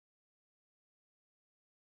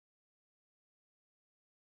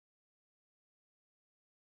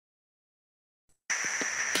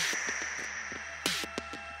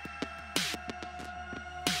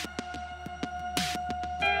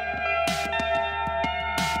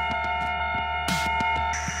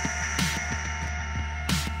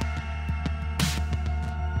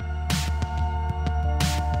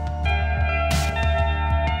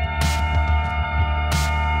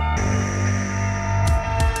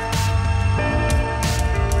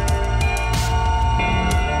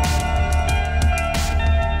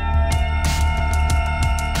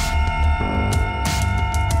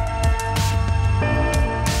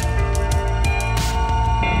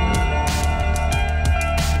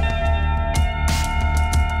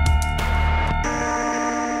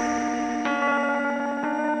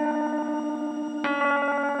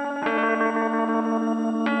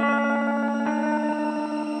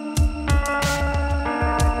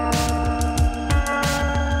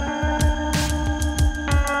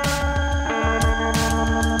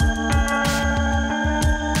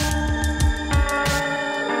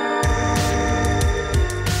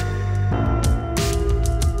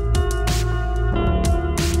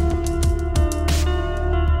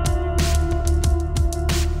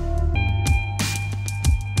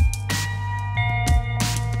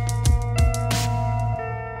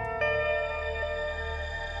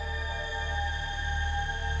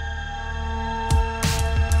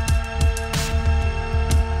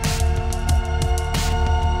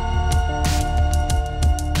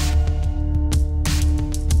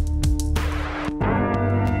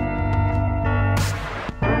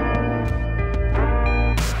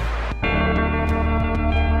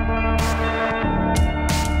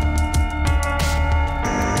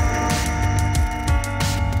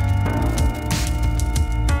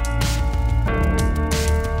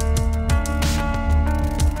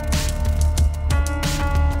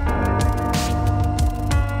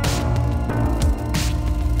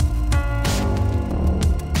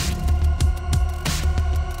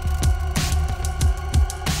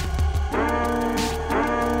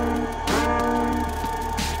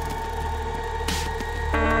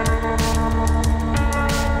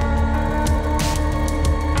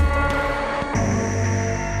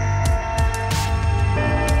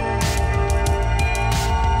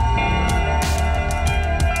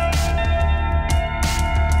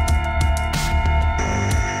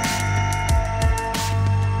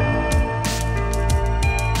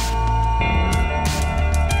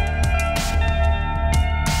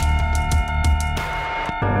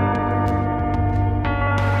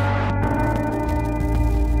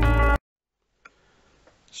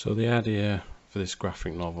So the idea for this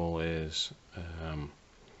graphic novel is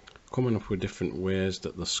coming up with different ways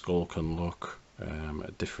that the skull can look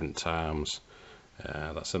at different times.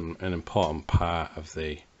 That's an important part of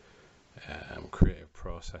the creative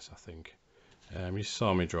process, I think. You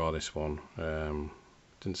saw me draw this one.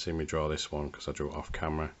 Didn't see me draw this one because I drew it off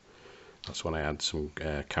camera. That's when I had some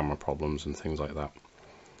camera problems and things like that,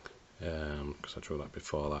 because I drew that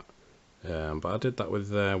before that. But I did that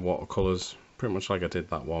with watercolors, pretty much like I did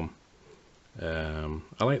that one.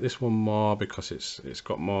 I like this one more because it's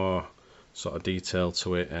got more sort of detail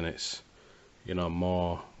to it, and it's, you know,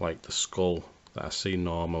 more like the skull that I see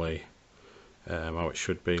normally, how it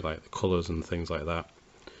should be, like the colours and things like that.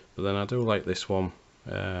 But then I do like this one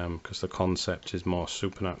because the concept is more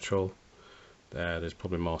supernatural. There's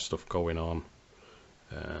probably more stuff going on,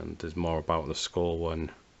 and there's more about the skull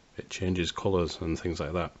when it changes colours and things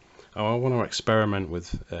like that. I want to experiment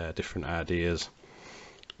with different ideas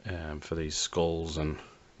for these skulls, and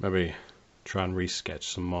maybe try and resketch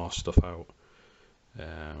some more stuff out,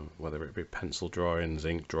 whether it be pencil drawings,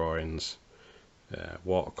 ink drawings,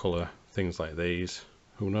 watercolour, things like these.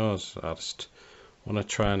 Who knows? I just want to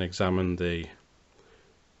try and examine the,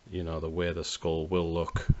 you know, the way the skull will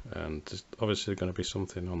look, and there's obviously going to be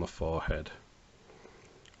something on the forehead.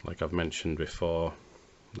 Like I've mentioned before,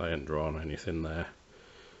 I ain't drawn anything there.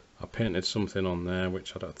 I painted something on there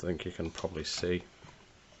which I don't think you can probably see.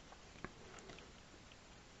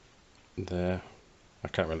 There, I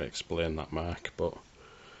can't really explain that mark, but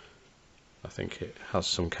I think it has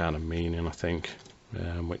some kind of meaning, I think,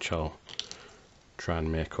 which I'll try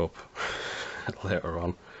and make up later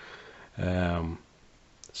on.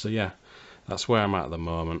 So yeah, that's where I'm at the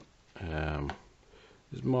moment.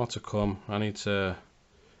 There's more to come. I need to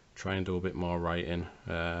try and do a bit more writing.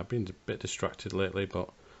 I've been a bit distracted lately, but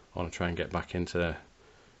I want to try and get back into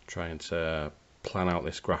trying to plan out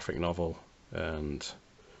this graphic novel and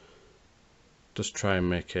just try and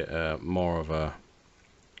make it more of a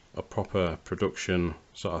proper production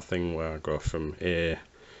sort of thing, where I go from A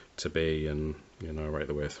to B and, you know, right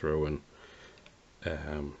the way through,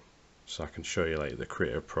 and so I can show you like the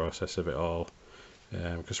creative process of it all,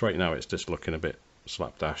 because right now it's just looking a bit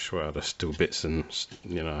slapdash, where I just do bits and,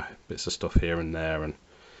 you know, bits of stuff here and there, and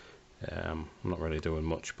I'm not really doing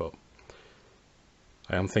much, but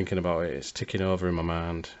I am thinking about it. It's ticking over in my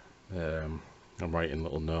mind. I'm writing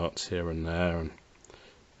little notes here and there,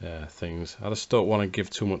 and things. I just don't want to give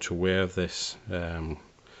too much away of this,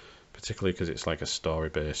 particularly because it's like a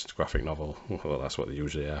story-based graphic novel. Well, that's what they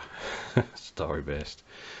usually are, story-based.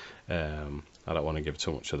 I don't want to give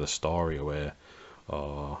too much of the story away,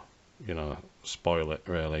 or, you know, spoil it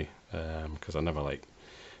really, because I never like,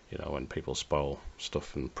 you know, when people spoil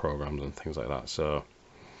stuff in programs and things like that. So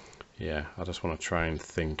yeah, I just want to try and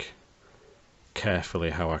think carefully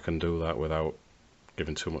how I can do that without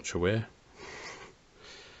giving too much away.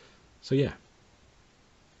 So yeah,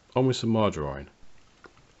 on with some more drawing.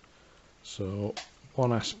 So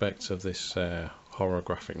one aspect of this horror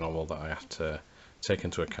graphic novel that I have to take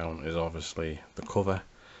into account is obviously the cover.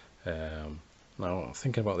 Now I'm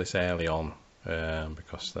thinking about this early on,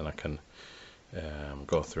 because then I can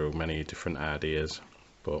go through many different ideas,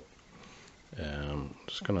 but I'm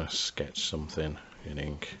just going to sketch something in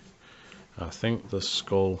ink. I think the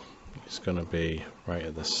skull is going to be right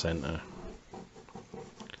at the centre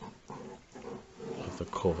of the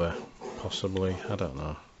cover, possibly. I don't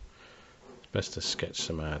know. It's best to sketch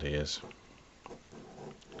some ideas.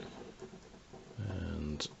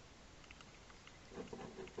 And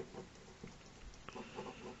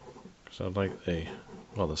so I'd like the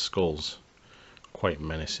skull's quite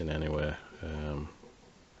menacing anyway, and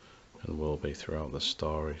will be throughout the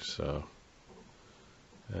story, so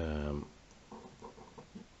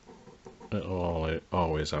it'll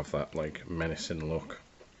always have that like menacing look.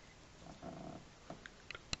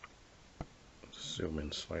 Zoom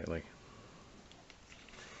in slightly.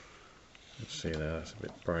 Let's see there, that's a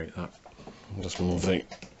bit bright, that. I'll just move the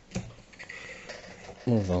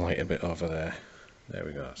light a bit over there. There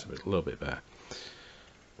we go, that's a little bit better.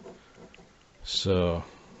 So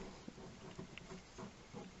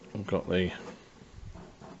I've got the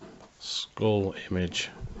skull image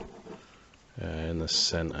in the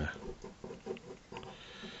centre.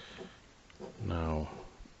 Now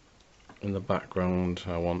in the background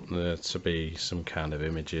I want there to be some kind of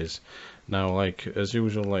images. Now, like as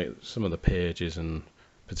usual, like some of the pages and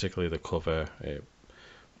particularly the cover, it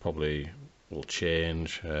probably will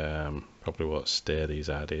change, probably won't stay these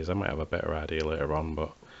ideas. I might have a better idea later on,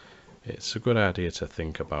 but it's a good idea to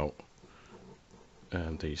think about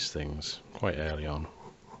these things quite early on.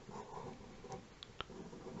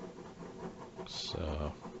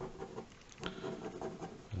 So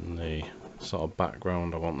in the sort of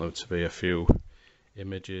background I want there to be a few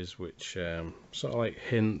images which sort of like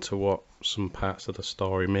hint to what some parts of the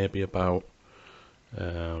story may be about.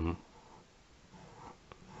 And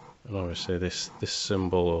obviously this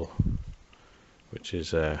symbol, which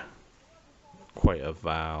is quite a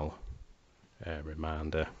vile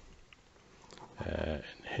reminder in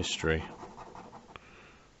history,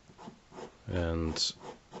 and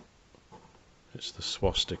it's the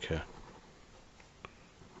swastika.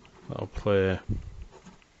 That'll play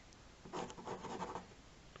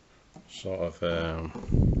sort of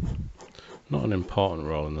not an important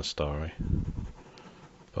role in the story,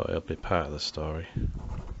 but it'll be part of the story.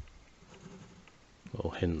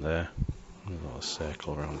 Little hint there, a little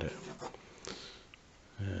circle around it.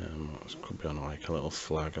 This could be on like a little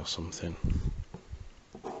flag or something.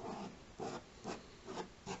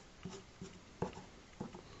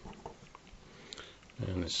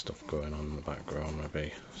 And there's stuff going on in the background,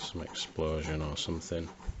 maybe some explosion or something.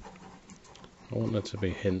 I want there to be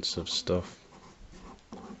hints of stuff.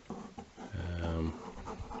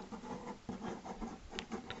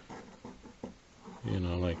 You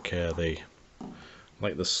know, like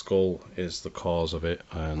the skull is the cause of it,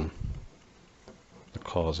 and the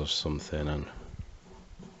cause of something, and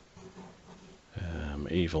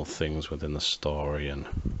evil things within the story, and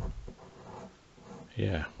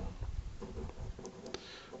yeah,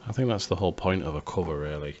 I think that's the whole point of a cover,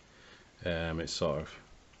 really. It sort of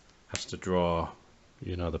has to draw,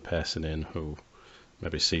 you know, the person in who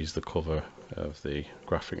maybe sees the cover of the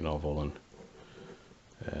graphic novel,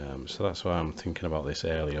 and so that's why I'm thinking about this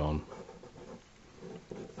early on,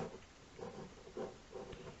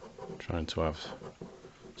 trying to have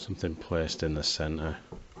something placed in the centre,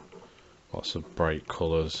 lots of bright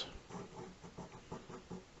colours,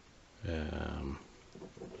 an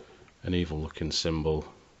evil looking symbol,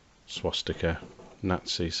 swastika,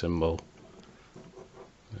 Nazi symbol,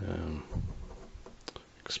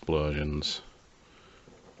 explosions,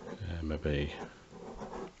 maybe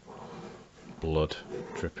blood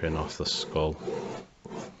dripping off the skull.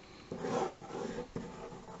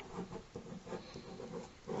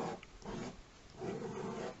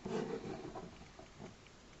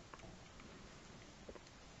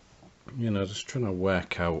 You know, just trying to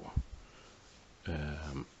work out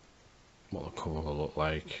what the cover will look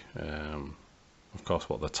like. Of course,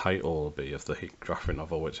 what the title will be of the graphic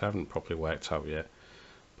novel, which I haven't properly worked out yet,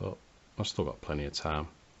 but I've still got plenty of time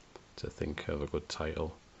to think of a good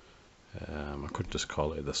title. I could just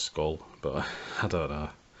call it The Skull, but I don't know.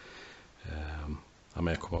 I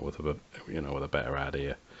may come up with a better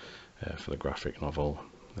idea for the graphic novel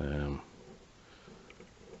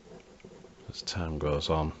as time goes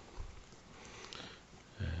on.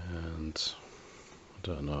 And I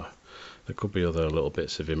don't know, there could be other little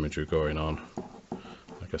bits of imagery going on.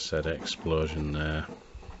 Like I said, explosion there,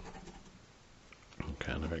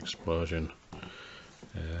 kind of explosion.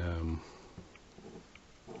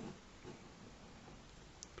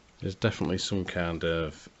 There's definitely some kind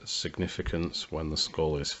of significance when the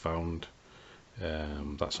skull is found.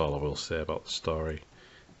 That's all I will say about the story.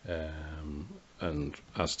 And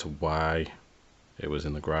as to why it was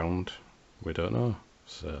in the ground, we don't know.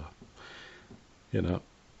 So, you know,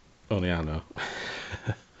 only I know.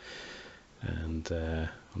 And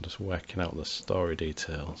I'm just working out the story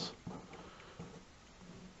details.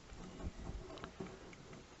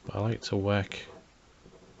 But I like to work,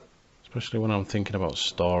 especially when I'm thinking about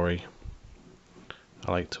story,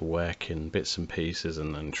 I like to work in bits and pieces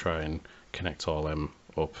and then try and connect all them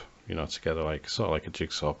up, you know, together, like sort of like a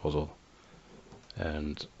jigsaw puzzle.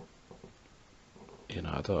 And you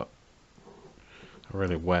know, I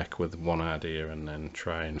really work with one idea and then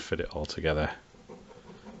try and fit it all together.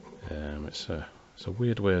 It's a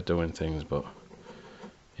weird way of doing things, but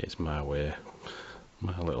it's my way,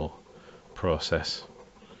 my little process,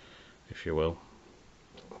 if you will.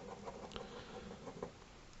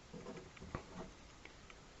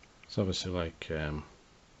 It's obviously like I've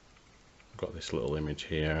got this little image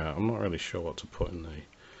here. I'm not really sure what to put in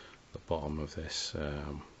the bottom of this.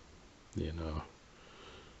 You know,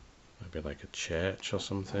 maybe like a church or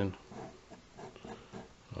something.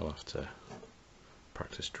 I'll have to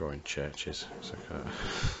practice drawing churches. So I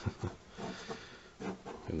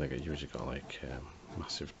think they've usually got like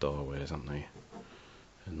massive doorways, haven't they?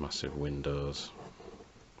 And massive windows,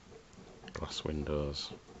 glass windows.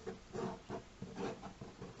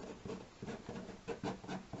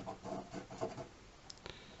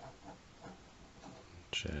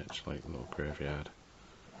 Church, like a little graveyard,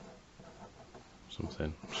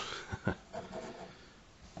 something.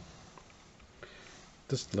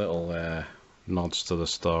 Just little nods to the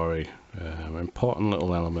story, important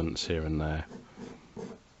little elements here and there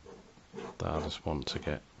that I just want to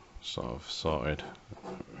get sort of sorted.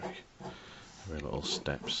 Every little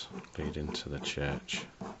steps leading to the church.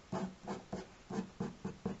 I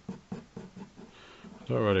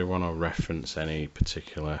don't really want to reference any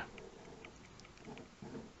particular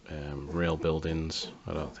real buildings,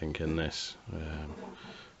 I don't think, in this.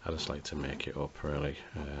 I just like to make it up, really.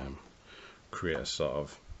 Create a sort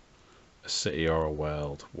of a city or a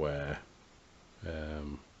world where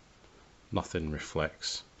nothing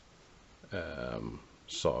reflects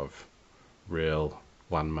sort of real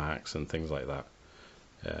landmarks and things like that.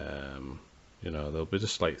 You know, there'll be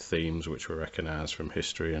just like themes which we recognise from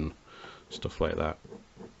history and stuff like that.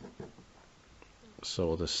 So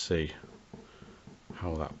we'll just see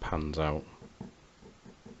how that pans out.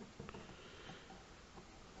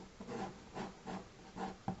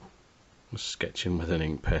 I'm sketching with an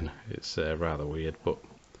ink pen. It's rather weird, but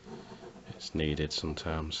it's needed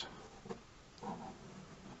sometimes,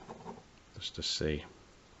 just to see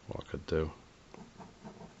what I could do.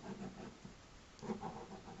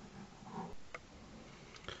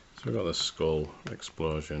 So we've got the skull,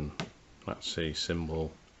 explosion, that's the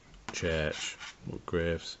symbol, church,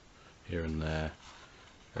 graves here and there.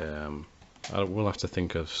 I will have to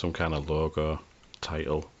think of some kind of logo,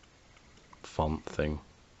 title, font thing,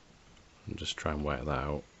 and just try and work that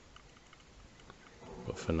out.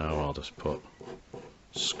 But for now I'll just put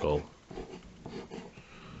skull,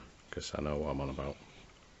 because I know what I'm on about.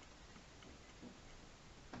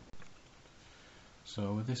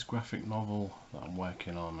 So with this graphic novel that I'm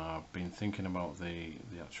working on, I've been thinking about the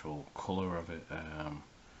actual colour of it,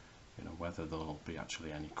 you know, whether there'll be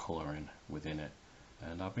actually any colouring within it.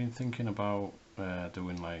 And I've been thinking about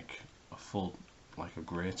doing like a full, like a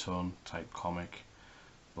grey tone type comic,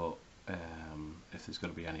 but if there's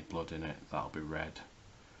going to be any blood in it, that'll be red.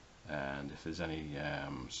 And if there's any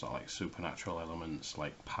sort of like supernatural elements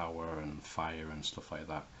like power and fire and stuff like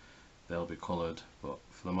that, they'll be coloured. But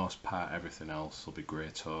for the most part, everything else will be grey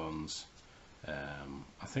tones.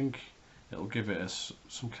 I think it'll give it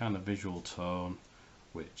some kind of visual tone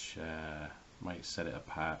which might set it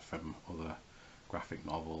apart from other graphic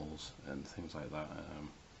novels and things like that.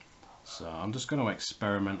 So I'm just going to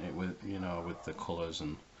experiment it with, you know, with the colours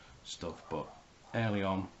and stuff. But early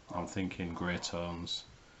on, I'm thinking grey tones.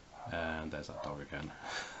 And there's that dog again.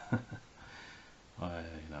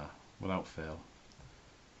 You know, without fail.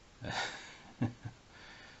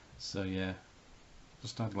 So yeah,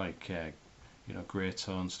 just add like you know, grey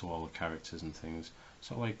tones to all the characters and things,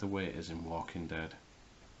 sort of like the way it is in Walking Dead,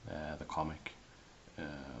 the comic.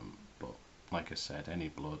 But like I said, any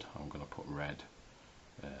blood I'm going to put red,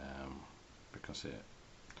 because it,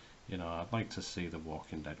 you know, I'd like to see the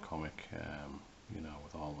Walking Dead comic, you know,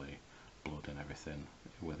 with all the blood and everything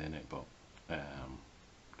within it. But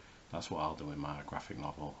that's what I'll do in my graphic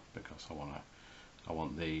novel, because I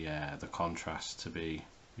want the contrast to be,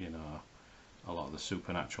 you know, a lot of the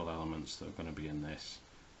supernatural elements that are going to be in this,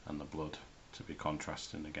 and the blood to be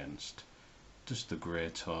contrasting against just the grey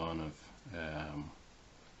tone of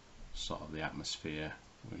sort of the atmosphere,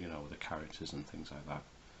 you know, with the characters and things like that.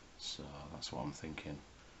 So that's what I'm thinking.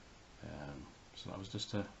 So that was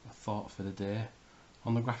just a thought for the day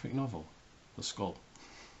on the graphic novel, The Skull.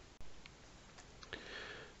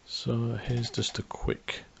 So here's just a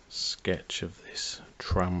quick sketch of this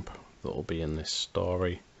tramp that will be in this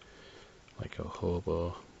story, like a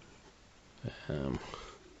hobo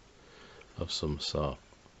of some sort.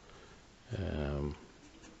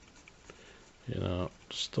 You know,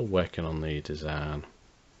 still working on the design,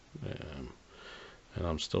 and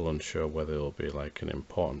I'm still unsure whether it'll be like an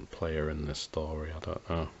important player in this story. I don't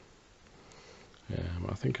know.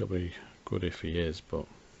 I think it'll be good if he is, but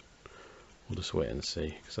we'll just wait and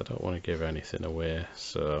see, because I don't want to give anything away.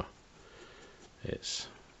 So it's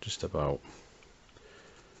just about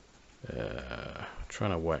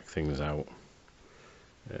trying to work things out.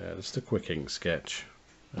 Just a quick ink sketch.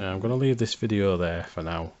 I'm going to leave this video there for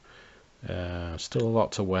now. Still a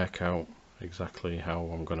lot to work out exactly how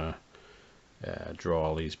I'm going to draw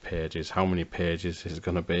all these pages, how many pages is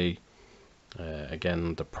going to be,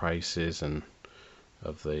 again the prices and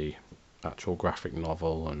of the actual graphic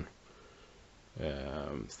novel and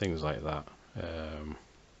things like that.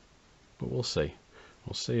 But we'll see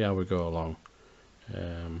how we go along.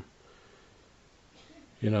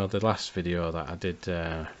 You know, the last video that I did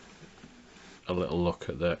a little look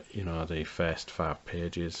at the, you know, the first 5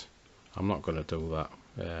 pages. I'm not going to do that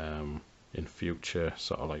in future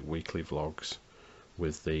sort of like weekly vlogs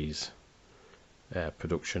with these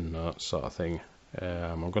production notes sort of thing.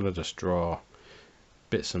 I'm going to just draw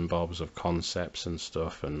bits and bobs of concepts and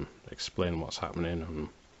stuff, and explain what's happening and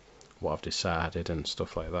what I've decided and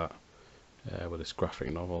stuff like that with this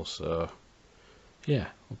graphic novel. So yeah,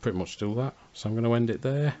 I'll pretty much do that. So I'm going to end it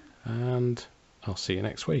there, and I'll see you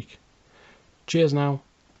next week. Cheers now.